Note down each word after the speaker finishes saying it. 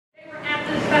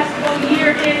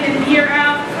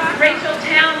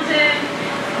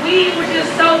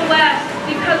just so blessed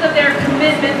because of their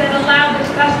commitment that allowed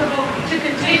this festival to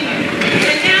continue.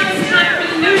 And now it's time for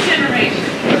the new generation.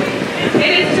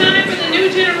 It is time for the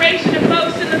new generation of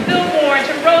folks in the Fillmore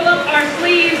to roll up our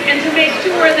sleeves and to make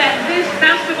sure that this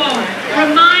festival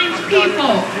reminds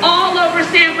people all over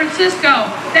San Francisco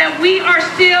that we are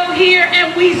still here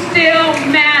and we still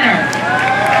matter.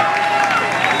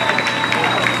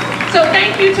 So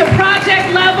thank you to Project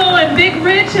Level and Big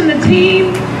Rich and the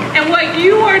team and what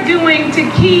you are doing to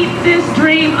keep this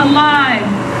dream alive.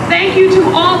 Thank you to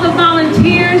all the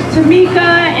volunteers, Tamika,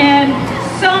 and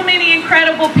so many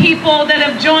incredible people that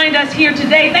have joined us here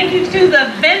today. Thank you to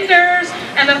the vendors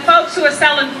and the folks who are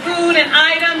selling food and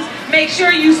items. Make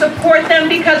sure you support them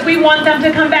because we want them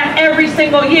to come back every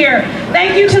single year.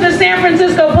 Thank you to the San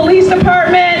Francisco Police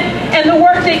Department and the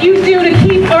work that you do to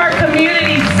keep our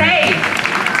community safe.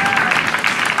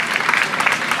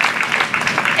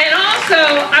 And also,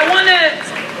 I want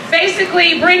to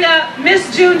basically bring up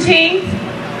Miss Juneteenth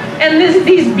and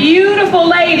these beautiful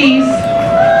ladies.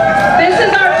 This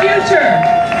is our future.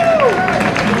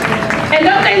 And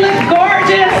don't they look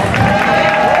gorgeous?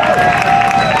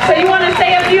 So you want to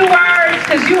say a few words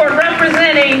because you are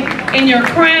representing in your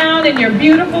crown and your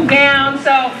beautiful gown.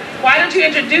 So why don't you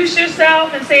introduce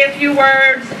yourself and say a few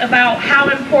words about how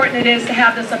important it is to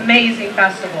have this amazing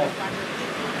festival.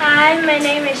 Hi, my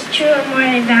name is True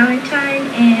Amore Valentine,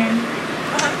 and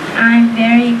I'm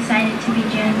very excited to be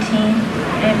Juneteenth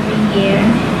every year.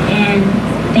 And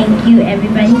thank you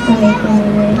everybody for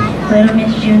making Little Miss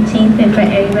Juneteenth and for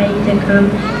everybody to come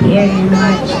here and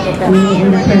watch me and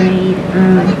the parade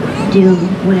do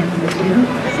whatever we do.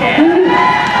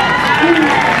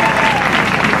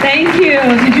 Thank you.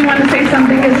 Did you want to say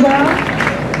something as well?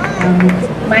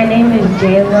 My name is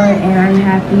Jayla, and I'm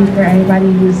happy for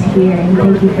everybody who's here, and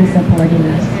thank you for supporting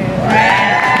us.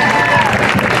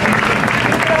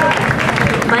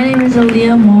 My name is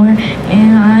Aaliyah Moore,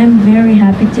 and I'm very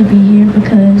happy to be here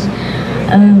because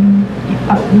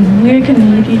Weird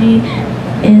Community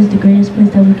is the greatest place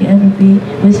that we could ever be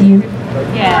with you.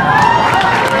 Yeah.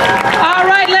 All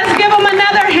right, let's give them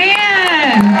another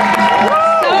hand.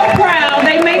 So proud.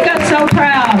 They make us so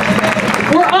proud.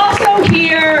 We're also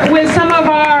here with some of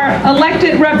our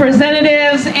elected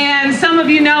representatives, and some of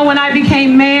you know when I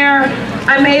became mayor,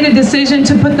 I made a decision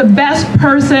to put the best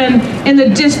person in the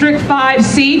District 5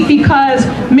 seat because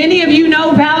many of you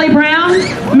know Valley Brown.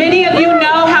 Many of you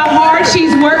know how hard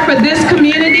she's worked for this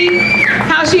community,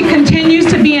 how she continues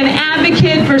to be an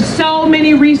advocate for so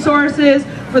many resources,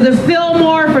 for the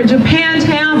Fillmore, for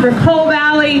Japantown, for Coal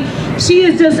Valley. She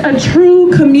is just a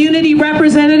true community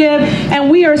representative, and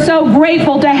we are so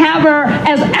grateful to have her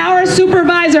as our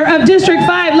supervisor of District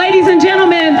 5. Ladies and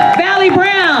gentlemen, Valley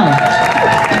Brown.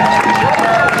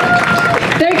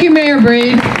 Thank you, Mayor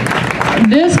Breed.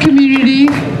 This community,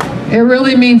 it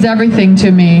really means everything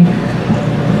to me.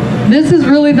 This is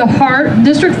really the heart,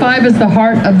 District 5 is the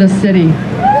heart of the city.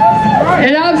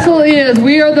 It absolutely is.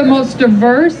 We are the most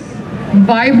diverse,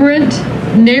 vibrant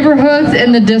neighborhoods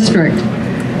in the district.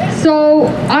 So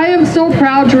I am so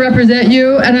proud to represent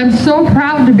you, and I'm so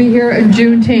proud to be here at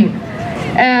Juneteenth.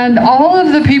 And all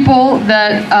of the people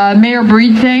that Mayor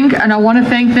Breed thanked, and I want to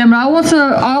thank them. I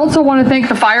also want to thank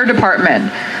the fire department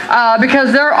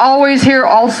because they're always here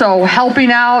also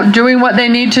helping out, doing what they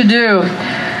need to do.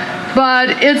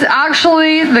 But it's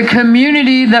actually the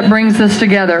community that brings this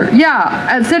together. Yeah,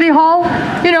 at City Hall,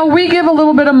 you know, we give a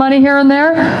little bit of money here and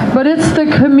there, but it's the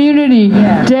community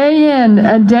day in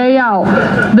and day out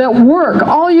that work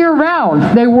all year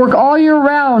round. They work all year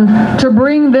round to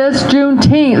bring this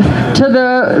Juneteenth to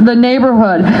the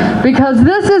neighborhood because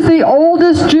this is the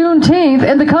oldest Juneteenth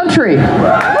in the country.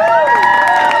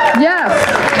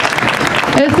 Yes.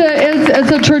 It's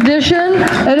a tradition,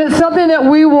 and it's something that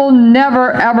we will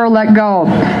never, ever let go.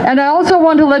 And I also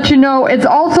want to let you know, it's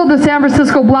also the San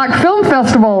Francisco Black Film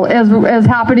Festival is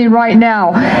happening right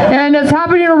now. And it's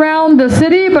happening around the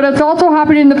city, but it's also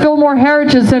happening in the Fillmore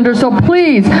Heritage Center. So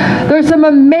please, there's some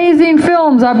amazing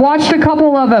films. I've watched a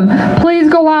couple of them. Please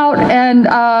go out and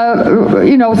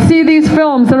see these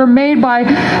films that are made by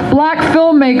black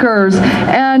filmmakers.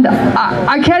 And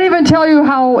I can't even tell you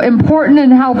how important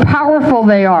and how powerful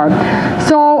they are.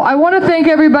 So I want to thank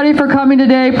everybody for coming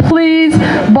today. Please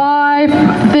buy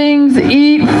things,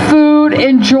 eat food,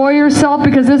 enjoy yourself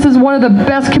because this is one of the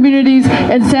best communities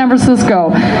in San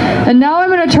Francisco. And now I'm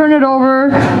going to turn it over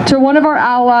to one of our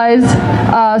allies,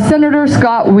 Senator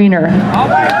Scott Wiener.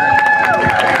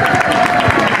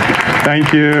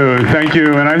 Thank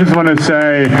you. And I just want to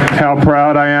say how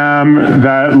proud I am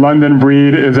that London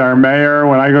Breed is our mayor.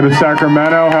 When I go to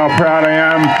Sacramento, how proud I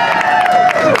am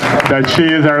that she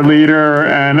is our leader,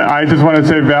 and I just want to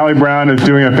say Valley Brown is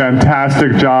doing a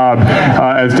fantastic job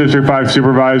as District 5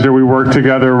 Supervisor. We work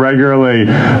together regularly.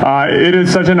 It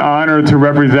is such an honor to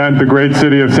represent the great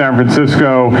city of San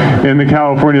Francisco in the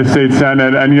California State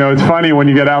Senate, and it's funny, when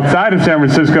you get outside of San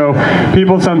Francisco,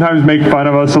 people sometimes make fun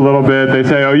of us a little bit. They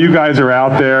say, oh, you guys are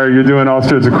out there, you're doing all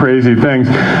sorts of crazy things.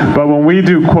 But when we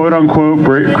do quote-unquote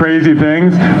crazy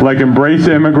things, like embrace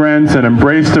immigrants and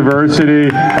embrace diversity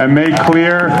and make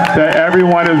clear that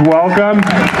everyone is welcome,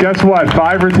 guess what?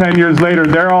 5 or 10 years later,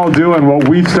 they're all doing what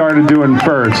we started doing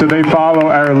first. So they follow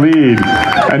our lead.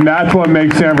 And that's what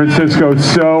makes San Francisco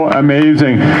so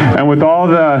amazing. And with all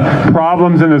the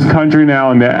problems in this country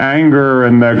now, and the anger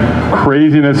and the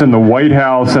craziness in the White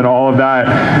House and all of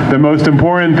that, the most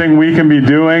important thing we can be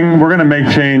doing, we're going to make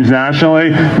change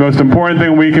nationally. The most important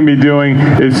thing we can be doing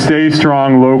is stay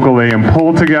strong locally and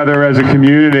pull together as a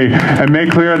community and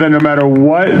make clear that no matter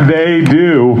what they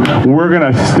do, we're going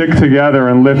to stick together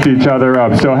and lift each other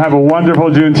up. So have a wonderful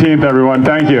Juneteenth, everyone.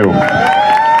 Thank you.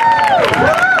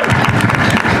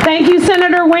 Thank you,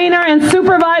 Senator Weiner and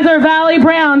Supervisor Valley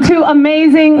Brown, two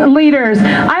amazing leaders.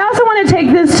 I also want to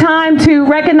take this time to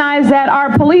recognize that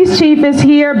our police chief is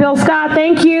here, Bill Scott.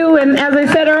 Thank you, and as I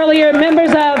said earlier, members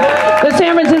of the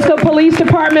San Francisco Police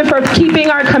Department for keeping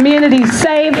our community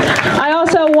safe. I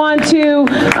also want to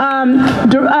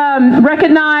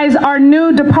recognize our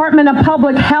new Department of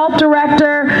Public Health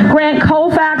Director, Grant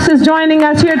Colfax, is joining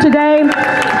us here today.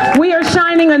 We are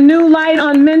shining a new light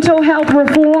on mental health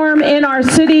reform in our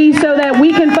city so that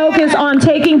we can focus on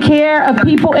taking care of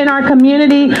people in our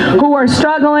community who are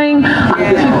struggling.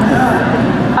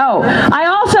 I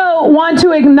also want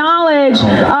to acknowledge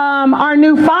our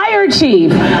new fire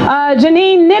chief.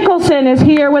 Janine Nicholson is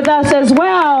here with us as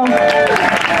well.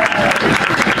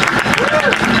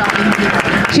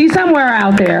 She's somewhere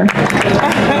out there.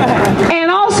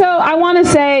 And also, I want to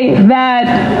say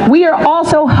that we are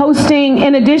also hosting,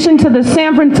 in addition to the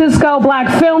San Francisco Black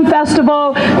Film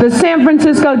Festival, the San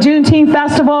Francisco Juneteenth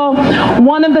Festival,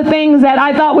 one of the things that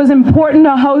I thought was important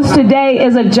to host today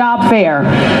is a job fair.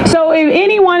 So if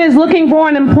anyone is looking for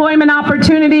an employment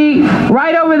opportunity,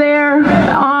 right over there,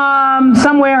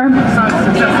 somewhere. What's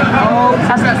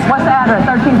the address?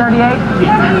 1338?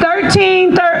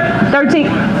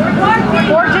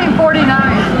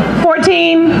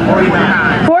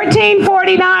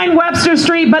 1449 Webster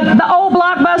Street, but the old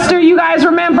Blockbuster, you guys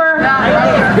remember?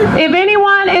 If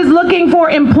anyone is looking for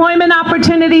employment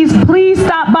opportunities, please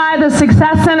stop by the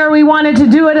Success Center. We wanted to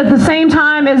do it at the same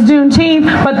time as Juneteenth,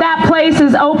 but that place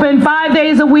is open 5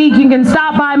 days a week. You can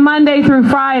stop by Monday through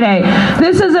Friday.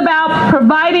 This is about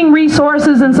providing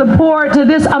resources and support to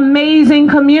this amazing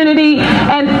community.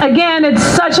 And again, it's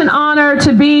such an honor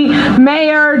to be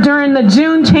mayor during the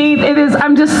Juneteenth.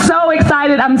 I'm just so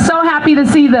excited. I'm so happy to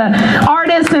see the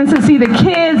artists and to see the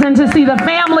kids and to see the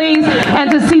families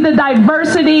and to see the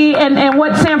diversity and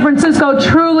what San Francisco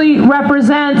truly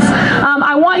represents.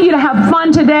 I want you to have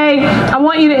fun today. I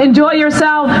want you to enjoy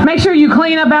yourself. Make sure you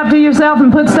clean up after yourself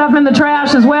and put stuff in the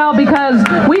trash as well, because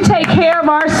we take care of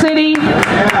our city.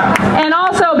 And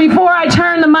also, before I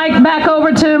turn the mic back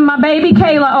over to my baby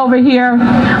Kayla over here,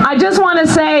 I just want to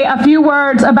say a few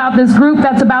words about this group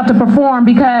that's about to perform,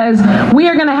 because we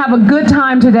are going to have a good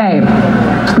time today.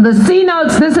 The C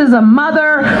Notes, this is a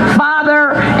mother,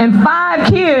 father, and 5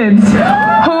 kids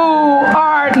who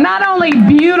are not only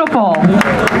beautiful,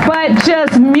 but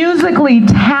just musically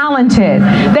talented.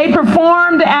 They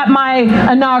performed at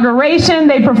my inauguration.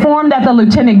 They performed at the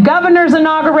Lieutenant Governor's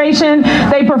inauguration.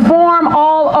 They perform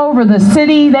all over the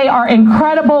city. They are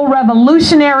incredible,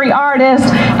 revolutionary artists,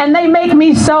 and they make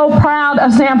me so proud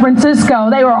of San Francisco.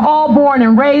 They were all born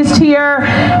and raised here,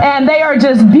 and they are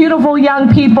just beautiful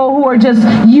young people who are just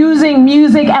using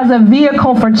music as a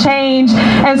vehicle for change.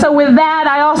 And so with that,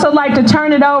 I also like to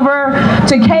turn it over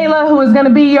to Kayla, who is going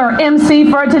to be your MC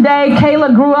for today.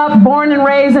 Kayla grew up, born and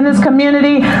raised in this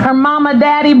community. Her mama,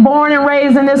 daddy, born and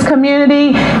raised in this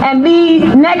community. And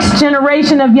the next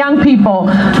generation of young people,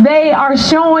 they are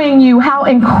showing you how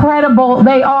incredible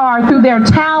they are through their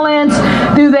talents,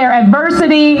 through their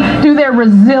adversity, through their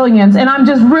resilience. And I'm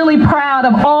just really proud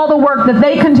of all the work that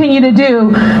they continue to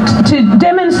do to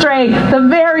demonstrate the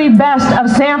very best of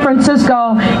San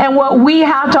Francisco and what we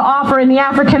have to offer in the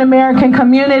African American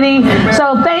community.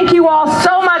 So thank you all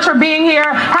so much for being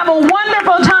here. Have a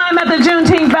wonderful time at the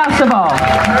Juneteenth Festival.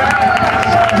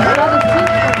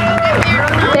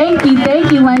 Thank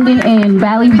you, London and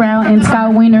Valley Brown and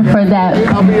Scott Weiner for that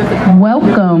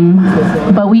welcome.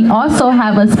 But we also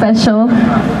have a special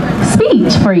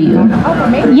speech for you.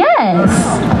 Yes.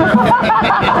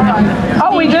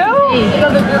 Oh, we do?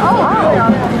 Oh, wow.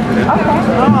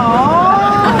 Okay.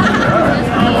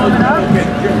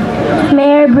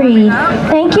 rare breed.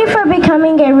 Thank you for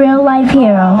becoming a real-life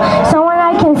hero, someone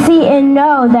I can see and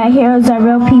know that heroes are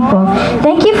real people.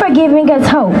 Thank you for giving us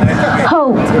hope.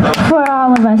 Hope for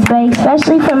all of us, but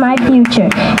especially for my future.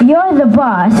 You're the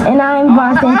boss, and I'm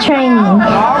boss in training.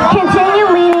 Continue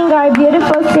leading our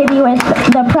beautiful city with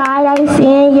the pride I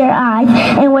see in your eyes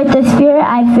and with the spirit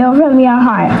I feel from your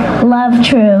heart. Love,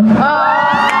 True.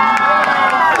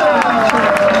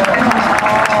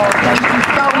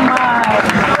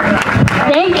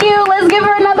 Thank you. Let's give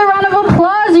her another round of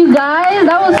applause, you guys.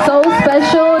 That was so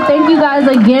special. Thank you guys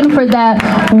again for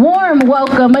that warm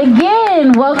welcome.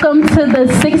 Again, welcome to the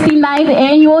 69th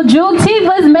annual Juneteenth.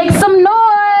 Let's make some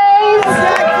noise.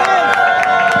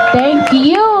 Thank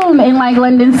you. And like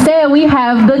London said, we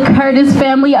have the Curtis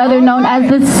family, other known as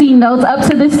the C-Notes, up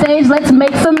to the stage. Let's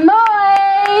make some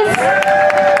noise.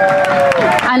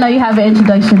 I know you have an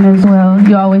introduction as well.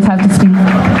 You always have to speak.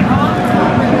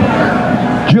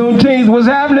 Juneteenth was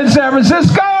happening in San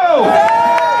Francisco!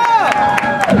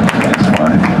 That's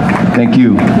fine. Thank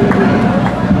you.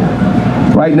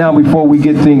 Right now, before we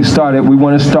get things started, we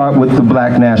want to start with the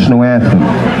Black National Anthem.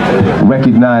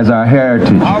 Recognize our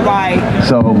heritage. All right.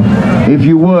 So, if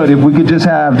you would, if we could just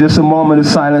have just a moment of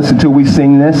silence until we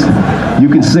sing this. You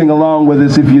can sing along with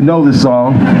us if you know the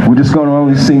song. We're just going to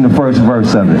only sing the first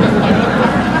verse of it.